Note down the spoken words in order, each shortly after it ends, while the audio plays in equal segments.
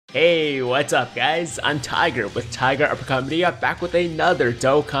Hey, what's up guys? I'm Tiger with Tiger Uppercut Media, back with another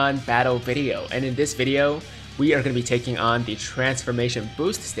Dokkan battle video. And in this video, we are going to be taking on the transformation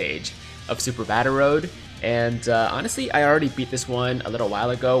boost stage of Super Battle Road. And honestly, I already beat this one a little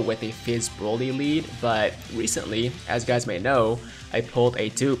while ago with a Fizz Broly lead, but recently, as you guys may know, I pulled a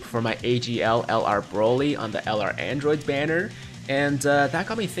dupe for my AGL LR Broly on the LR Android banner. And that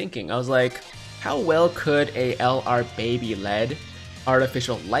got me thinking. I was like, how well could a LR baby led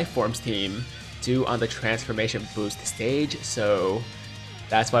artificial life forms team do on the transformation boost stage? So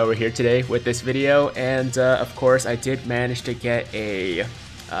that's why we're here today with this video. And of course, I did manage to get a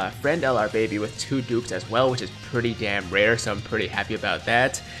friend LR baby with 2 dupes as well, which is pretty damn rare, so I'm pretty happy about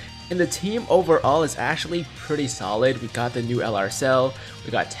that. And the team overall is actually pretty solid. We got the new LR Cell,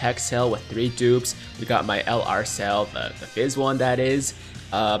 we got Tech Cell with 3 dupes, we got my LR Cell, the Fizz one that is.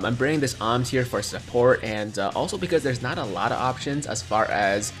 I'm bringing this ARMS here for support, and also because there's not a lot of options as far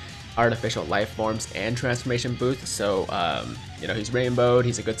as artificial life forms and transformation boost. So you know, he's rainbowed,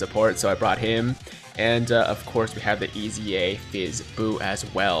 he's a good support, so I brought him. And of course we have the EZA Fizz Boo as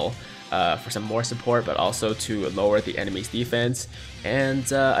well for some more support, but also to lower the enemy's defense.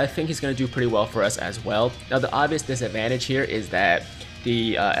 And I think he's going to do pretty well for us as well. Now the obvious disadvantage here is that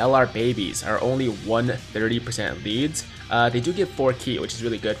the LR babies are only 130% leads. They do get 4 key, which is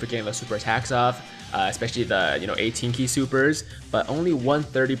really good for getting those super attacks off, especially the 18 key supers, but only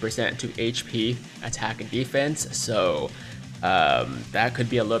 130% to HP, attack, and defense. So that could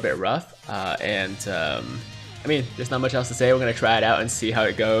be a little bit rough. I mean, there's not much else to say. We're gonna try it out and see how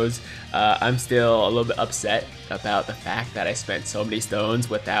it goes. I'm still a little bit upset about the fact that I spent so many stones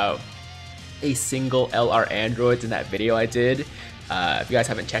without a single LR androids in that video I did. If you guys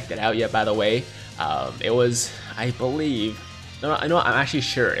haven't checked it out yet, by the way, it was, I believe, I'm actually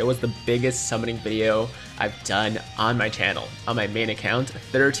sure it was the biggest summoning video I've done on my channel, on my main account.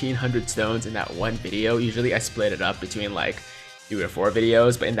 1,300 stones in that one video. Usually I split it up between like 3 or 4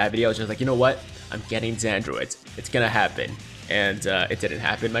 videos, but in that video I was just like, you know what, I'm getting these androids, it's gonna happen. And it didn't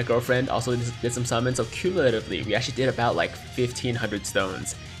happen. My girlfriend also did some summons, so cumulatively we actually did about like 1,500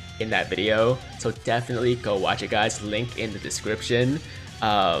 stones in that video, so definitely go watch it guys, link in the description.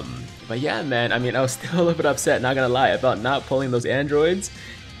 But yeah, man, I mean, I was still a little bit upset, not gonna lie, about not pulling those androids.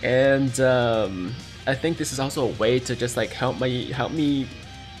 And I think this is also a way to just like help me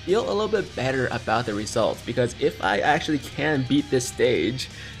feel a little bit better about the results, because if I actually can beat this stage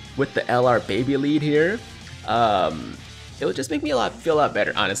with the LR baby lead here, it would just make me feel a lot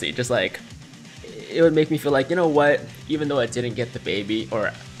better, honestly. Just like, it would make me feel like, you know what, even though I didn't get the baby,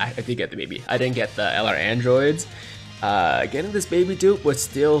 or I did get the baby, I didn't get the LR androids, getting this baby dupe was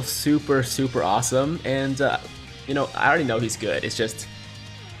still super awesome. And you know, I already know he's good, it's just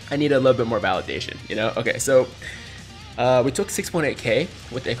I need a little bit more validation, you know? Okay, so we took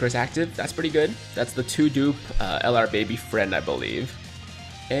 6.8k with Icarus active. That's pretty good. That's the 2 dupe LR baby friend, I believe.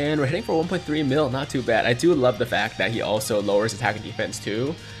 And we're hitting for 1.3 mil, not too bad. I do love the fact that he also lowers attack and defense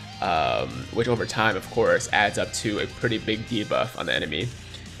too, which over time, of course, adds up to a pretty big debuff on the enemy.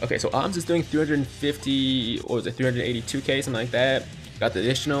 Okay, so ARMS is doing 350, what was it, 382k, something like that. Got the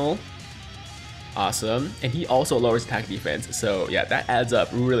additional. Awesome. And he also lowers attack defense, so yeah, that adds up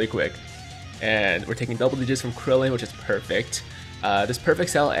really quick. And we're taking double digits from Krillin, which is perfect. This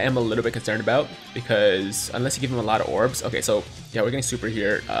perfect cell I am a little bit concerned about, because unless you give him a lot of orbs. Okay, so yeah, we're getting super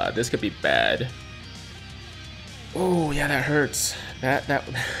here. This could be bad. Oh yeah, that hurts. That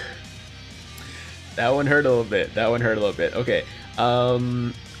that one hurt a little bit. That one hurt a little bit. Okay,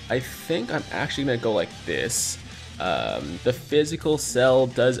 I think I'm actually gonna go like this. The physical cell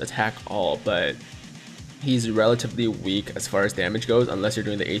does attack all, but he's relatively weak as far as damage goes, unless you're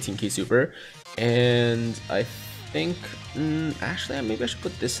doing the 18 key super. And I think, actually, maybe I should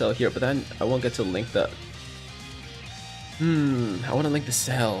put this cell here, but then I won't get to link the, I want to link the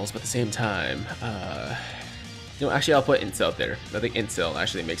cells, but at the same time, you know, actually I'll put incel there. I think incel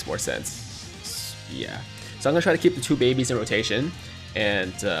actually makes more sense. Yeah, so I'm gonna try to keep the 2 babies in rotation,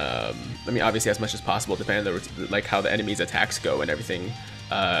 and I mean, obviously as much as possible, depending on like how the enemy's attacks go and everything.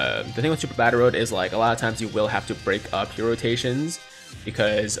 The thing with Super Battle Road is like a lot of times you will have to break up your rotations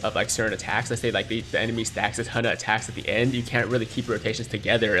because of like certain attacks. Let's say like the enemy stacks a ton of attacks at the end, you can't really keep rotations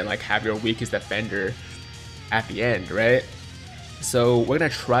together and like have your weakest defender at the end, right? So we're gonna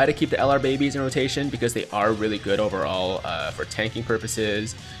try to keep the LR babies in rotation because they are really good overall for tanking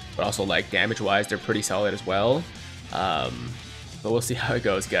purposes, but also like damage wise they're pretty solid as well. But we'll see how it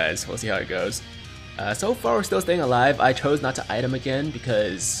goes, guys. We'll see how it goes. So far we're still staying alive. I chose not to item again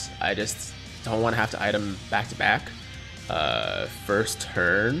because I just don't want to have to item back to back first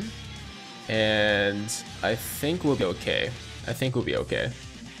turn, and I think we'll be okay.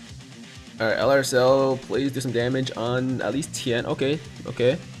 Alright, LR Cell, please do some damage on at least Tien. Okay,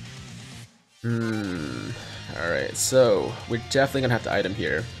 okay. Alright, so we're definitely gonna have to item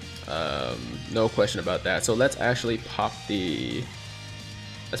here. No question about that. So let's actually pop the...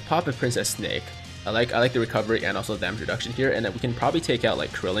 Let's pop a Princess Snake. I like the recovery and also the damage reduction here, and then we can probably take out like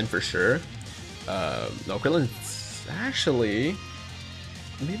Krillin for sure. No, Krillin's actually...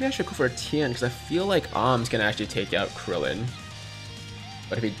 Maybe I should go for a Tien, because I feel like Ahm's can actually take out Krillin.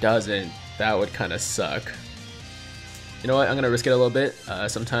 But if he doesn't, that would kind of suck. You know what, I'm gonna risk it a little bit.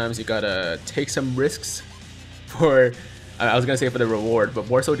 Sometimes you gotta take some risks for... I was gonna say for the reward, but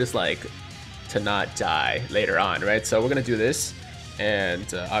more so just like to not die later on, right? So we're gonna do this,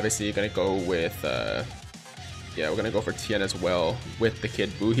 and obviously you're gonna go with... yeah, we're gonna go for Tien as well with the Kid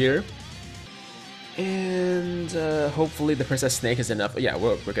Buu here. And hopefully the Princess Snake is enough. Yeah,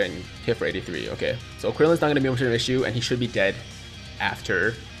 we're getting hit for 83. Okay, so Krillin's not going to be much of an issue, and he should be dead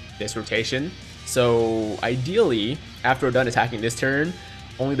after this rotation. So ideally, after we're done attacking this turn,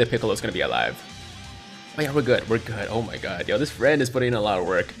 only the Piccolo is going to be alive. Oh yeah, we're good. We're good. Oh my god. Yo, this friend is putting in a lot of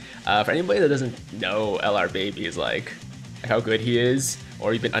work. For anybody that doesn't know LR Baby is like how good he is,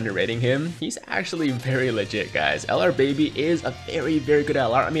 or you've been underrating him, he's actually very legit, guys. LR Baby is a very, very good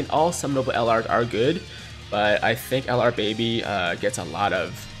LR. I mean, all some noble LRs are good, but I think LR Baby gets a lot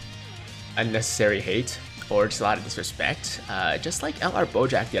of unnecessary hate, or just a lot of disrespect, just like LR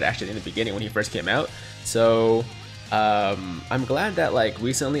Bojack did actually in the beginning when he first came out. So I'm glad that like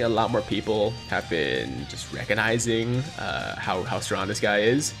recently a lot more people have been just recognizing how strong this guy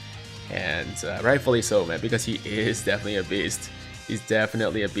is, and rightfully so, man, because he is definitely a beast. He's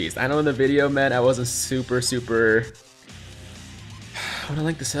definitely a beast. I know in the video, man, I wasn't super... I want to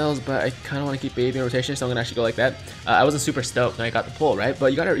link the cells, but I kind of want to keep Baby in rotation, so I'm gonna actually go like that. I wasn't super stoked when I got the pull, right?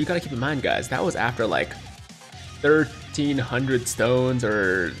 But you gotta keep in mind, guys, that was after like 1,300 stones,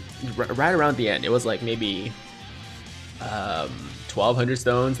 or right around the end. It was like maybe 1,200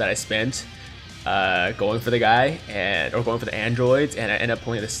 stones that I spent going for the guy, or going for the androids, and I ended up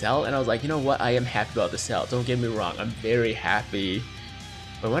pulling the cell, and I was like, you know what, I am happy about the cell, don't get me wrong, I'm very happy.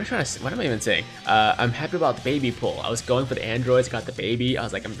 Wait, what am I even saying? I'm happy about the baby pull. I was going for the androids, got the baby, I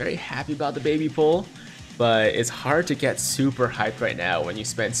was like, I'm very happy about the baby pull, but it's hard to get super hyped right now when you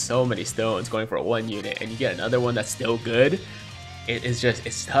spend so many stones going for one unit, and you get another one that's still good.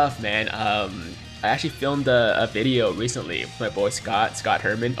 It's tough, man. I actually filmed a video recently with my boy Scott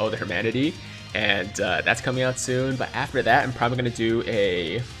Herman, Oh the Hermanity, and that's coming out soon. But after that, I'm probably gonna do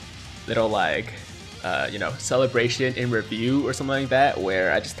a little like you know, celebration in review or something like that,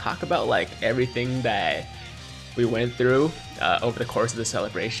 where I just talk about like everything that we went through over the course of the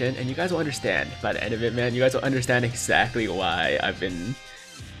celebration, and you guys will understand by the end of it, man. You guys will understand exactly why I've been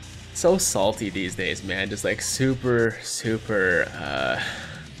so salty these days, man. Just like super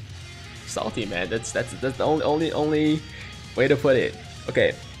salty, man. That's the only way to put it.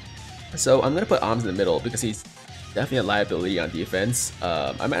 Okay, so I'm gonna put Ahms in the middle because he's definitely a liability on defense.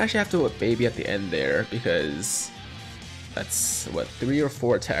 I might actually have to put Baby at the end there because that's what, 3 or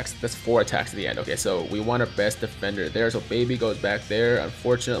 4 attacks. That's 4 attacks at the end. Okay, so we want our best defender there. So Baby goes back there.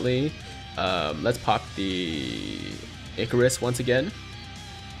 Unfortunately, let's pop the Icarus once again,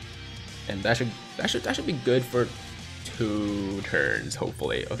 and that should be good for 2 turns,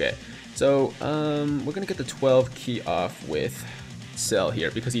 hopefully. Okay, so we're gonna get the 12 key off with Cell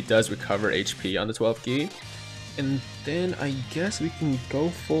here because he does recover HP on the 12 key. And then I guess we can go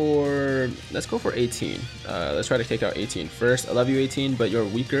for, let's go for 18. Let's try to take out 18 first. I love you, 18, but you're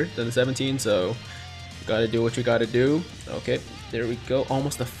weaker than the 17, so you gotta do what you gotta do. Okay, there we go.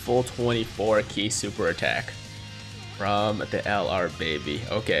 Almost a full 24 key super attack from the LR Baby.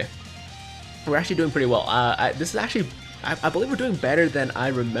 Okay, we're actually doing pretty well. This is actually, I believe we're doing better than I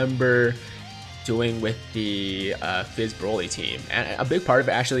remember doing with the Fizz Broly team, and a big part of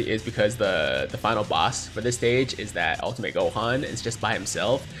it actually is because the final boss for this stage is that Ultimate Gohan is just by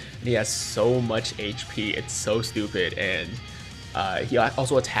himself, and he has so much HP, it's so stupid, and he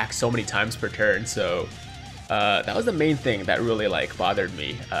also attacks so many times per turn. So that was the main thing that really like bothered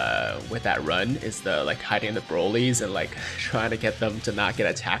me with that run, is the like hiding the Brolys and like trying to get them to not get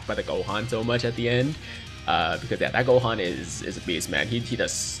attacked by the Gohan so much at the end, because yeah, that Gohan is a beast, man. He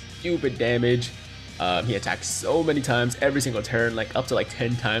does stupid damage. He attacks so many times every single turn, like up to like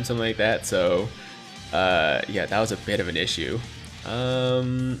 10 times, something like that. So yeah, that was a bit of an issue.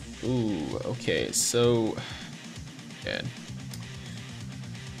 Ooh, okay, so man,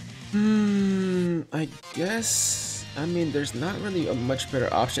 I guess, I mean, there's not really a much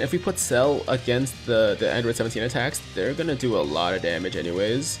better option. If we put Cell against the Android 17 attacks, they're gonna do a lot of damage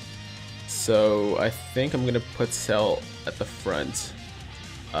anyways. So I think I'm gonna put Cell at the front.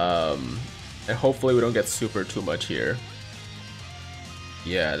 And hopefully we don't get super too much here.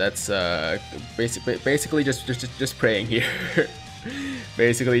 Yeah, that's basically just praying here.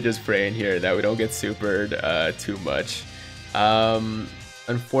 Basically just praying here that we don't get supered too much.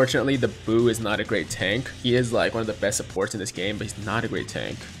 Unfortunately, the Boo is not a great tank. He is like one of the best supports in this game, but he's not a great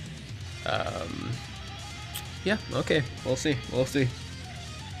tank. Yeah, okay, we'll see.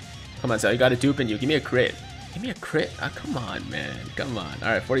 Come on, Sal, you got a dupe in you. Give me a crit. Give me a crit. Ah, come on, man. Come on. All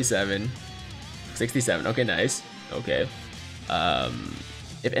right, 47, 67. Okay, nice. Okay.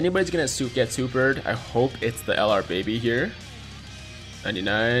 If anybody's gonna get supered, I hope it's the LR baby here.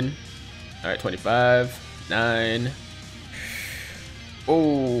 99. All right, 25, 9.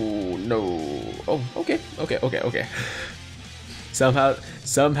 Oh no. Oh, okay. Somehow,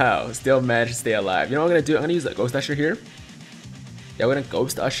 still managed to stay alive. You know what I'm gonna do? I'm gonna use the Ghost Usher here. Yeah, we're gonna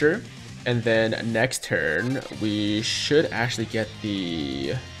Ghost Usher, and then next turn we should actually get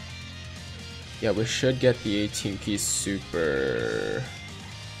the. Yeah, we should get the 18 key super.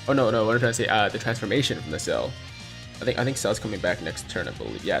 Oh no, what I'm trying to say, the transformation from the Cell. I think Cell's coming back next turn, I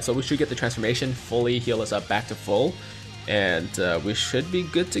believe. Yeah, so we should get the transformation, fully heal us up back to full. And we should be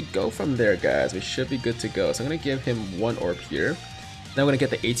good to go from there, guys. We should be good to go. So I'm going to give him 1 orb here. Then I'm going to get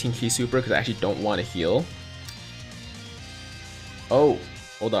the 18 key super because I actually don't want to heal. Oh,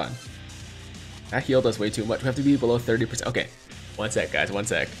 hold on. That healed us way too much. We have to be below 30%. Okay, 1 sec, guys, 1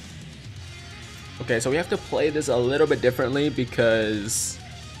 sec. Okay, so we have to play this a little bit differently because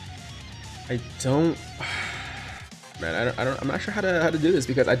I don't... Man, I'm not sure how to do this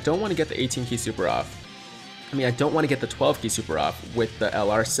because I don't want to get the 18 key super off. I mean, I don't want to get the 12 key super off with the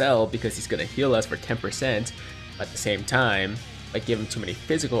LR Cell because he's going to heal us for 10% at the same time. I give him too many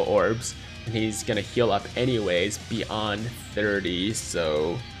physical orbs, and he's going to heal up anyways beyond 30,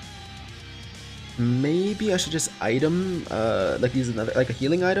 so maybe I should just item, like use another, like a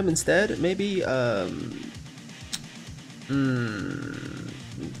healing item instead, maybe, yeah,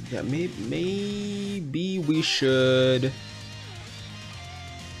 maybe we should,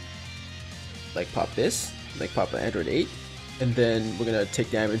 like, pop this. Like pop an Android 8, and then we're gonna take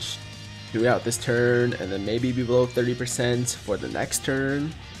damage throughout this turn, and then maybe be below 30% for the next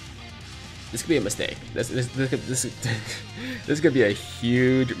turn. This could be a mistake. This could be a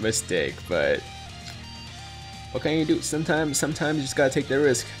huge mistake, but what can you do? Sometimes you just gotta take the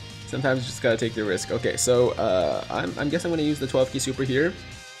risk. Okay, so I'm guessing I'm gonna use the 12 key super here,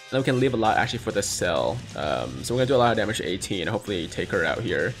 and we can leave a lot actually for the Cell. So we're gonna do a lot of damage to 18, and hopefully take her out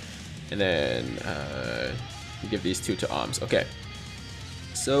here. And then give these 2 to Oms. Okay.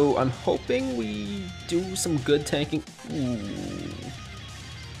 So I'm hoping we do some good tanking. Ooh.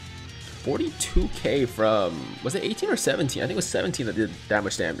 42k from, was it 18 or 17? I think it was 17 that did that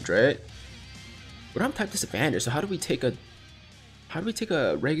much damage, right? We don't have type disadvantage, so how do we take a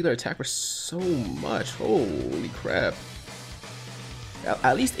regular attack for so much? Holy crap.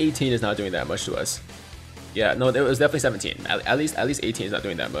 At least 18 is not doing that much to us. Yeah, no, it was definitely 17. At least 18 is not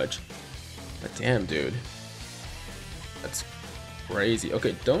doing that much. But damn, dude. That's crazy.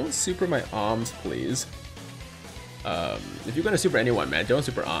 Okay, don't super my Oms, please. If you're gonna super anyone, man, don't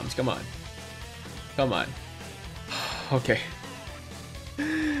super Oms. Come on. Okay.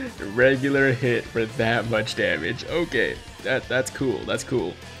 Regular hit for that much damage. Okay, that's cool.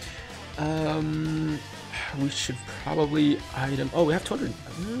 We should probably item. Oh, we have 200.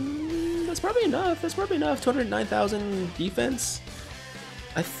 That's probably enough. 209,000 defense.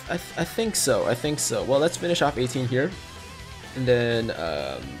 I think so. Well, let's finish off 18 here, and then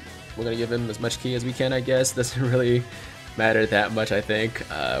we're gonna give him as much key as we can. I guess doesn't really matter that much. I think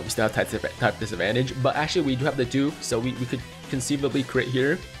we still have type disadvantage, but actually we do have the dupe, so we could conceivably crit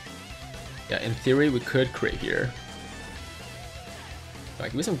here. Yeah, in theory we could crit here.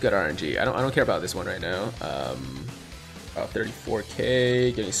 Give me some good RNG. I don't care about this one right now.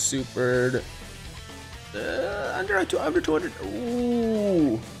 34k, getting supered. Under 200.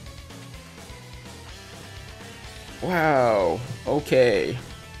 Ooh. Wow. Okay.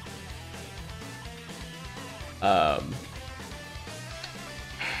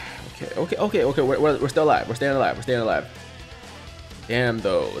 Okay. We're still alive. We're staying alive. Damn,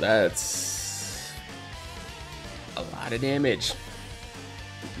 though, that's a lot of damage.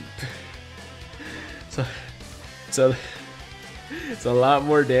 So it's a lot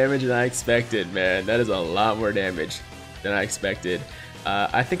more damage than I expected, man. That is a lot more damage than I expected.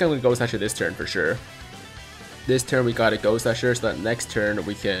 I think I'm gonna Ghost Usher this turn for sure. This turn we got a Ghost Usher, so that next turn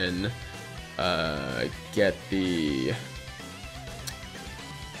we can get the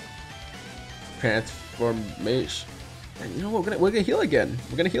transformation. And you know what? We're gonna heal again.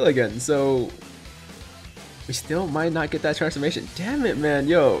 So we still might not get that transformation. Damn it, man.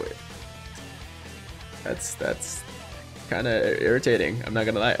 Yo, That's kind of irritating. I'm not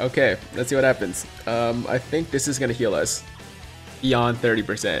gonna lie. Okay, let's see what happens. I think this is gonna heal us beyond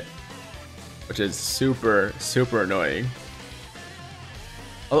 30%, which is super annoying.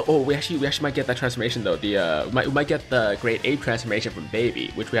 Oh, we actually might get that transformation though. We might get the grade 8 transformation from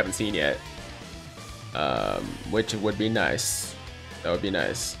Baby, which we haven't seen yet. Which would be nice. That would be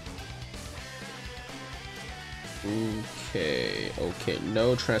nice. Okay,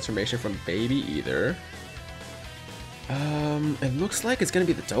 no transformation from Baby either. It looks like it's gonna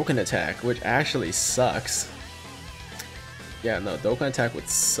be the Dokkan attack, which actually sucks. Yeah, no, Dokkan attack would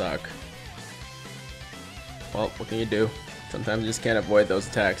suck. Well, what can you do? Sometimes you just can't avoid those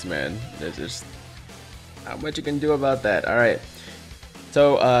attacks, man. There's just not much you can do about that. Alright.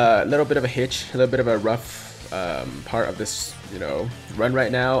 So, a little bit of a hitch, a little bit of a rough part of this, you know, run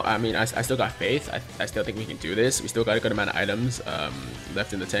right now. I mean, I still got faith. I still think we can do this. We still got a good amount of items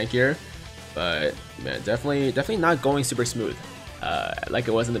left in the tank here. But, man, definitely not going super smooth. Like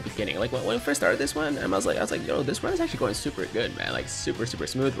it was in the beginning. Like when we first started this one, I was like, yo, this run is actually going super good, man. Like super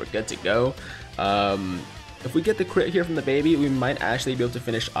smooth. We're good to go. If we get the crit here from the Baby, we might actually be able to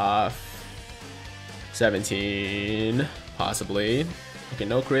finish off 17, possibly. Okay,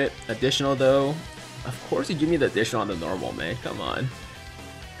 no crit. Additional though. Of course you give me the additional on the normal, man. Come on,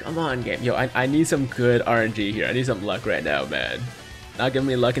 game. Yo, I need some good RNG here. I need some luck right now, man. Not giving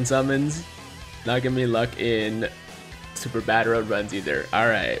me luck in summons. Not giving me luck in super bad road runs either.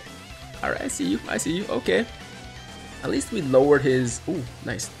 Alright, I see you. Okay. At least we lowered his... Ooh,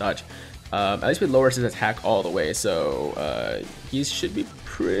 nice dodge. At least we lowered his attack all the way, so he should be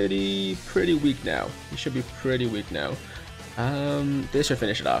pretty weak now. He should be pretty weak now. This should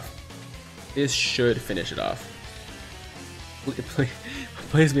finish it off.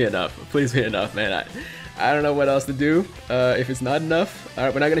 Please be enough, man. I don't know what else to do. If it's not enough,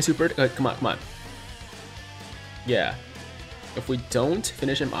 alright, we're not gonna super. Come on. Yeah. If we don't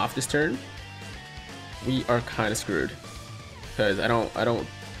finish him off this turn, we are kind of screwed. Because I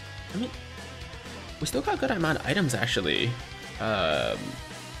mean, we still got a good amount of items actually. But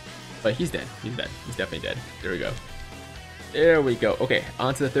he's dead. He's definitely dead. There we go. Okay,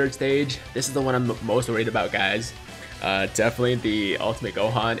 on to the third stage. This is the one I'm most worried about, guys. Definitely the Ultimate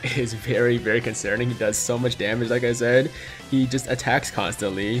Gohan is very concerning. He does so much damage, like I said. He just attacks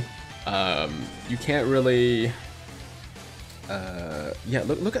constantly. You can't really... yeah,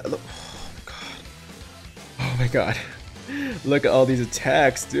 look. Oh my god. Look at all these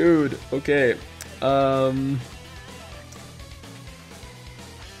attacks, dude. Okay.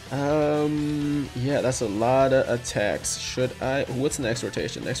 Yeah, that's a lot of attacks. What's the next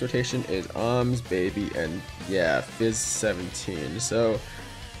rotation? Next rotation is Arms, Baby, and yeah, Fizz 17. So,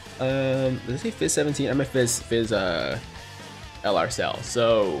 did I say Fizz 17? I meant Fizz LR Cell.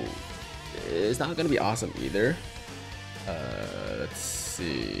 So, it's not gonna be awesome either. Let's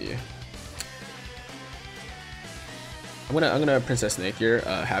see. I'm gonna Princess Snake here.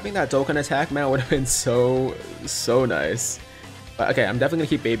 Having that Dokkan attack, man, would have been so nice. Okay, I'm definitely gonna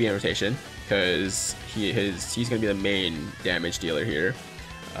keep Baby in rotation because he's gonna be the main damage dealer here.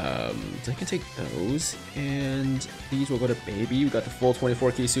 So I can take those, and these will go to Baby. We got the full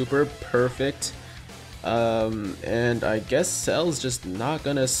 24 key super, perfect. And I guess Cell's just not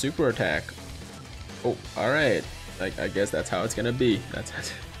gonna super attack. Oh, all right. I guess that's how it's gonna be. That's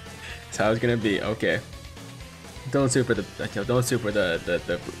how it's gonna be. Okay. Don't super the Kid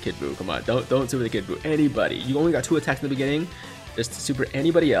Buu. Come on, don't super the Kid Buu. Anybody. You only got 2 attacks in the beginning. Just super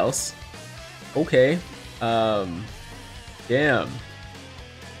anybody else. Okay. Damn,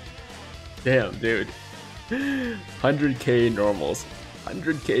 dude. 100k normals.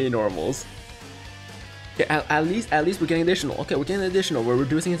 100k normals. Okay, at least we're getting additional. Okay, we're getting additional. We're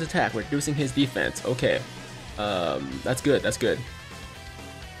reducing his attack. We're reducing his defense. Okay. That's good.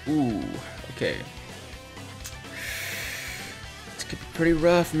 Ooh. Okay. This could be pretty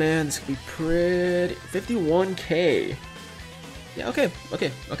rough, man. This could be pretty... 51k. Yeah, okay.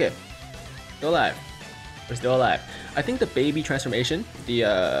 Still alive. We're still alive. I think the Baby transformation,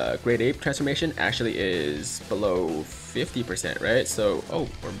 the grade 8 transformation, actually is below 50%, right? So, oh,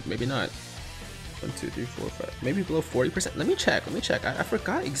 or maybe not. 1, 2, 3, 4, 5. Maybe below 40%. Let me check. I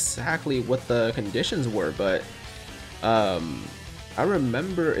forgot exactly what the conditions were, but I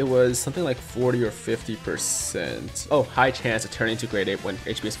remember it was something like 40 or 50%. Oh, high chance of turning to grade 8 when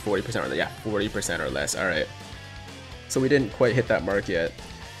HP is 40% or less. Yeah, 40% or less. All right. So we didn't quite hit that mark yet.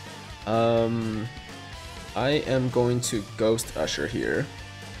 I am going to Ghost Usher here,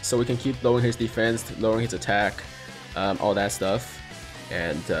 so we can keep lowering his defense, lowering his attack, all that stuff,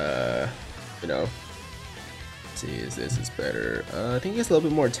 and you know, see, this is better. I think he gets a little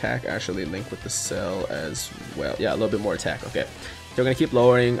bit more attack actually linked with the cell as well. Yeah, a little bit more attack. Okay, so we're gonna keep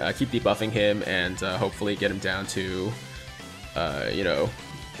lowering, keep debuffing him, and hopefully get him down to, you know,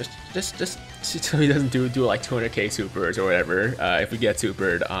 just so he doesn't do like 200k supers or whatever. If we get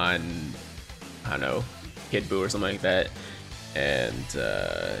supered on, I don't know, Kid Buu or something like that. And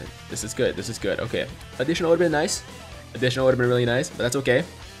this is good. This is good. Okay, additional would have been nice. Additional would have been really nice, but that's okay.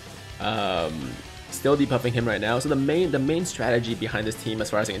 Still debuffing him right now. So the main strategy behind this team, as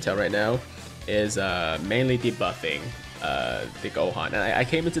far as I can tell right now, is mainly debuffing the Gohan. And I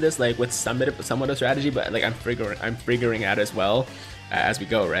came into this like with somewhat of strategy, but like I'm figuring out as well as we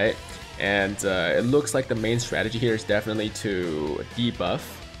go, right? And it looks like the main strategy here is definitely to debuff.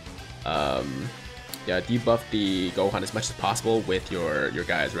 Yeah, debuff the Gohan as much as possible with your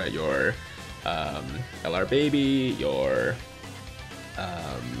guys, right? Your LR Baby, your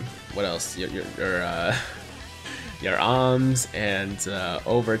what else? Your arms, and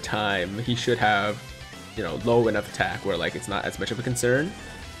over time he should have, you know, low enough attack where like it's not as much of a concern.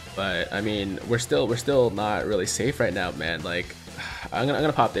 But I mean, we're still not really safe right now, man. Like I'm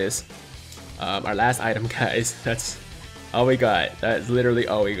gonna pop this. Our last item, guys. That's all we got. That's literally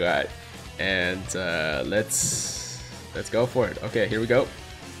all we got. And let's go for it. Okay, here we go.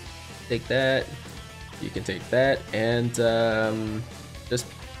 Take that. You can take that, and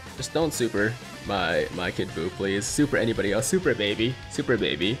just don't super my Kid Buu, please. Super anybody else. Super baby. Super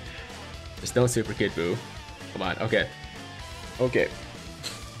baby. Just don't super Kid Buu. Come on. Okay. Okay.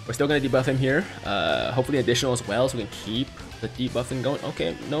 We're still gonna debuff him here. Hopefully additional as well, so we can keep the debuffing going.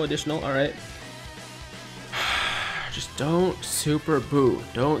 Okay, no additional. All right. Just don't super Buu.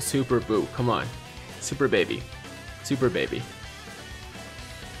 Don't super Buu. Come on. Super baby. Super baby.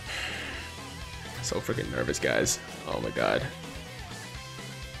 So freaking nervous, guys. Oh my god.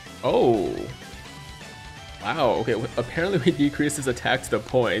 Oh. Wow. Okay. Apparently we decreased his attack to the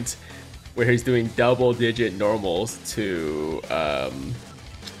point where he's doing double-digit normals to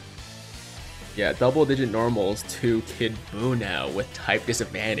yeah, double-digit normals to Kid Buu now with type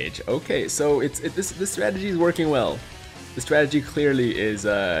disadvantage. Okay, so this strategy is working well. The strategy clearly is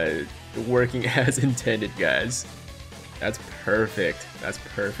working as intended, guys. That's perfect. That's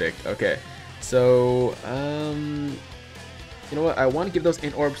perfect. Okay, so you know what? I want to give those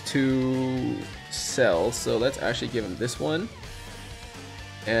int orbs to Cell, so let's actually give him this one.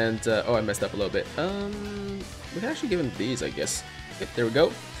 And oh, I messed up a little bit. We can actually give him these, I guess. Yep, there we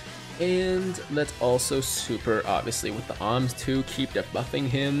go. And let's also super, obviously, with the arms to keep debuffing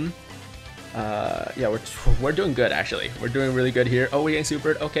him. Yeah, we're doing good, actually. We're doing really good here. Oh, we're getting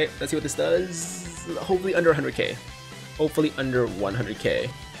supered. Okay, let's see what this does. Hopefully under 100k. Hopefully under 100k.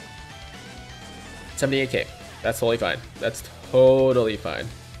 78k. That's totally fine. That's totally fine.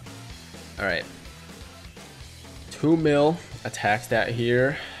 All right. 2 mil attack stat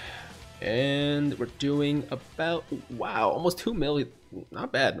here. And we're doing about, wow, almost 2 mil.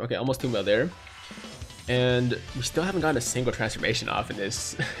 Not bad. Okay, almost 2 mil there. And we still haven't gotten a single transformation off in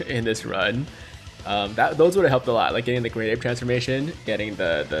this run. Those would have helped a lot, like getting the Great Ape transformation, getting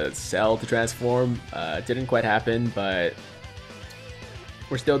the Cell to transform. Didn't quite happen, but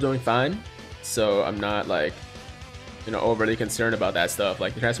we're still doing fine. So I'm not like, you know, overly concerned about that stuff.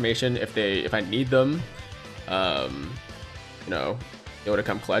 Like the transformation, if I need them, you know, it would have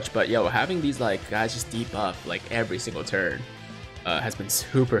come clutch. But yo, having these like guys just debuff like every single turn has been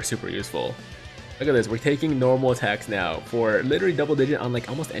super useful. Look at this, we're taking normal attacks now for literally double digit on like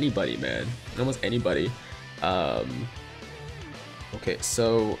almost anybody, man. Almost anybody. Okay,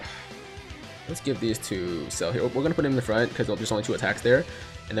 so let's give these to Cell here. We're gonna put him in the front because there's only 2 attacks there,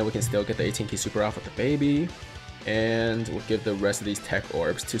 and then we can still get the 18k super off with the baby, and we'll give the rest of these tech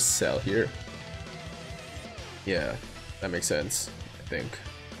orbs to Cell here. Yeah, that makes sense, I think.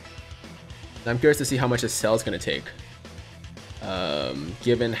 I'm curious to see how much the Cell's gonna take.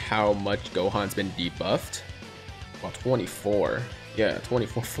 Given how much Gohan's been debuffed. Well, 24. Yeah,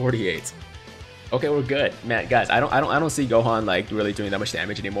 24, 48. Okay, we're good, man. Guys, I don't see Gohan like really doing that much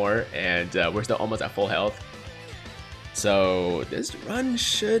damage anymore, and we're still almost at full health. So this run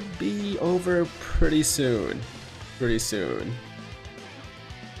should be over pretty soon. Pretty soon.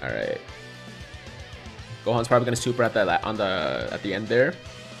 All right. Gohan's probably gonna super at the end there,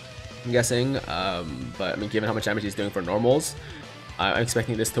 I'm guessing. But I mean, given how much damage he's doing for normals, I'm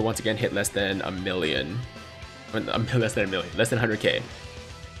expecting this to once again hit less than a million. Less than 100k.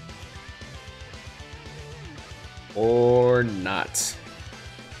 Or not.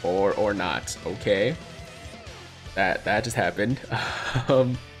 Or not. Okay. That just happened.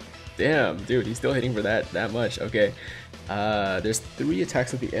 Damn, dude, he's still hitting for that much. Okay. There's 3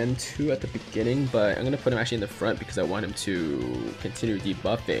 attacks at the end, 2 at the beginning, but I'm gonna put him actually in the front because I want him to continue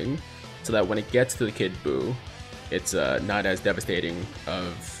debuffing so that when it gets to the Kid Buu, it's not as devastating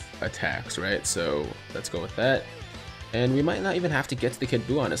of attacks, right? So let's go with that. And we might not even have to get to the Kid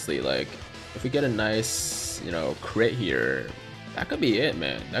Buu, honestly. Like, if we get a nice, you know, crit here, that could be it,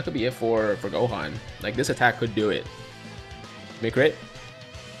 man. That could be it for Gohan. Like, this attack could do it. Make crit.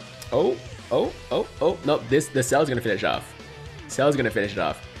 Oh, nope, the Cell's gonna finish off. Cell's gonna finish it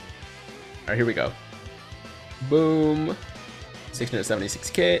off. Alright, here we go. Boom.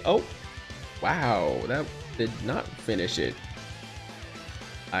 676k. Oh, wow, that did not finish it.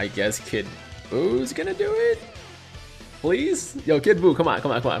 I guess Kid Buu's gonna do it? Please? Yo, Kid Buu, come on.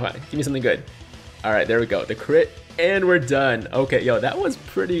 Give me something good. Alright, there we go. The crit, and we're done. Okay, yo, that was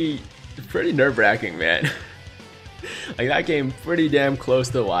pretty nerve-wracking, man. Like, that came pretty damn close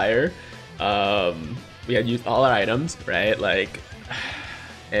to the wire. We had used all our items, right? Like,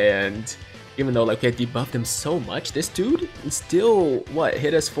 and even though like we had debuffed him so much, this dude still, what,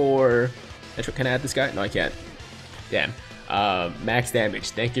 hit us for, can I add this guy? No, I can't. Damn. Max damage.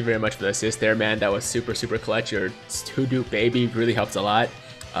 Thank you very much for the assist there, man. That was super clutch. Your 2-dupe baby really helps a lot.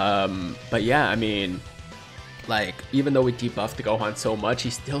 But yeah, I mean, like, even though we debuffed the Gohan so much, he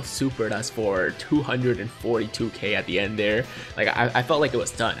still supered us for 242k at the end there. Like, I felt like it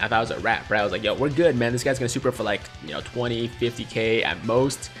was done. I thought it was a wrap, right? I was like, yo, we're good, man. This guy's gonna super for like, you know, 20, 50k at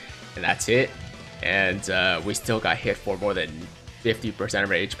most, and that's it. And we still got hit for more than 50% of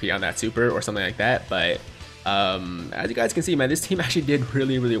our HP on that super or something like that. But as you guys can see, man, this team actually did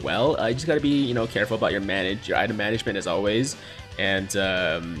really well. You just gotta be, you know, careful about your item management as always. And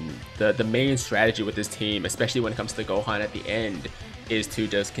the main strategy with this team, especially when it comes to Gohan at the end, is to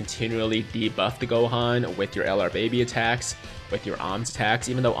just continually debuff the Gohan with your LR baby attacks, with your AMS attacks.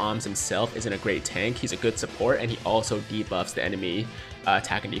 Even though AMS himself isn't a great tank, he's a good support, and he also debuffs the enemy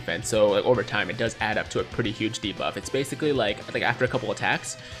attack and defense. So like, over time, it does add up to a pretty huge debuff. It's basically like after a couple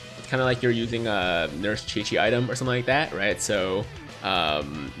attacks, it's kind of like you're using a Nurse Chi-Chi item or something like that, right? So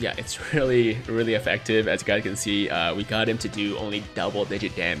yeah, it's really effective. As you guys can see, we got him to do only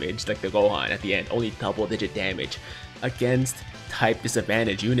double-digit damage, like the Gohan at the end, only double-digit damage against type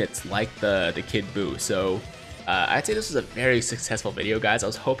disadvantage units like the Kid Buu. So I'd say this was a very successful video, guys. I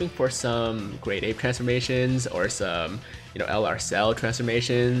was hoping for some Grade Ape transformations or some, you know, LR Cell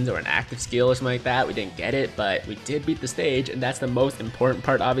transformations or an active skill or something like that. We didn't get it, but we did beat the stage, and that's the most important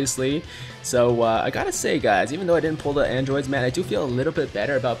part, obviously. So I gotta say, guys, even though I didn't pull the androids, man, I do feel a little bit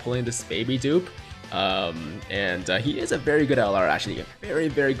better about pulling this baby dupe. And he is a very good LR, actually, a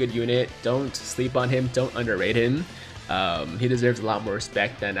very good unit. Don't sleep on him, don't underrate him. He deserves a lot more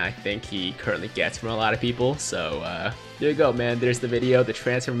respect than I think he currently gets from a lot of people. So there you go, man. There's the video. The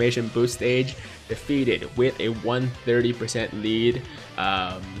transformation boost stage defeated with a 130% lead.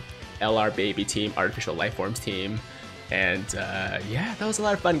 LR baby team, artificial life forms team. And yeah, that was a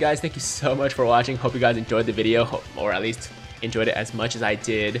lot of fun, guys. Thank you so much for watching. Hope you guys enjoyed the video, or at least enjoyed it as much as I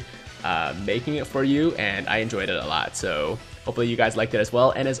did making it for you, and I enjoyed it a lot. So hopefully you guys liked it as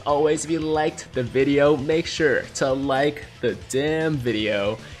well. And as always, if you liked the video, make sure to like the damn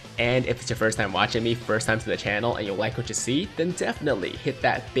video. And if it's your first time watching me, first time to the channel, and you like what you see, then definitely hit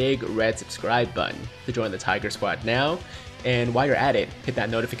that big red subscribe button to join the Tiger Squad now. And while you're at it, hit that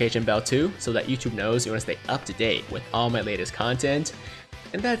notification bell too, so that YouTube knows you want to stay up to date with all my latest content.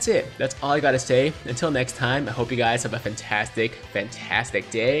 And that's it. That's all I gotta say. Until next time, I hope you guys have a fantastic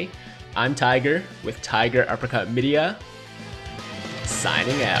day. I'm Tiger with Tiger Uppercut Media,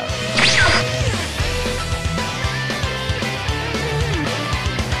 signing out.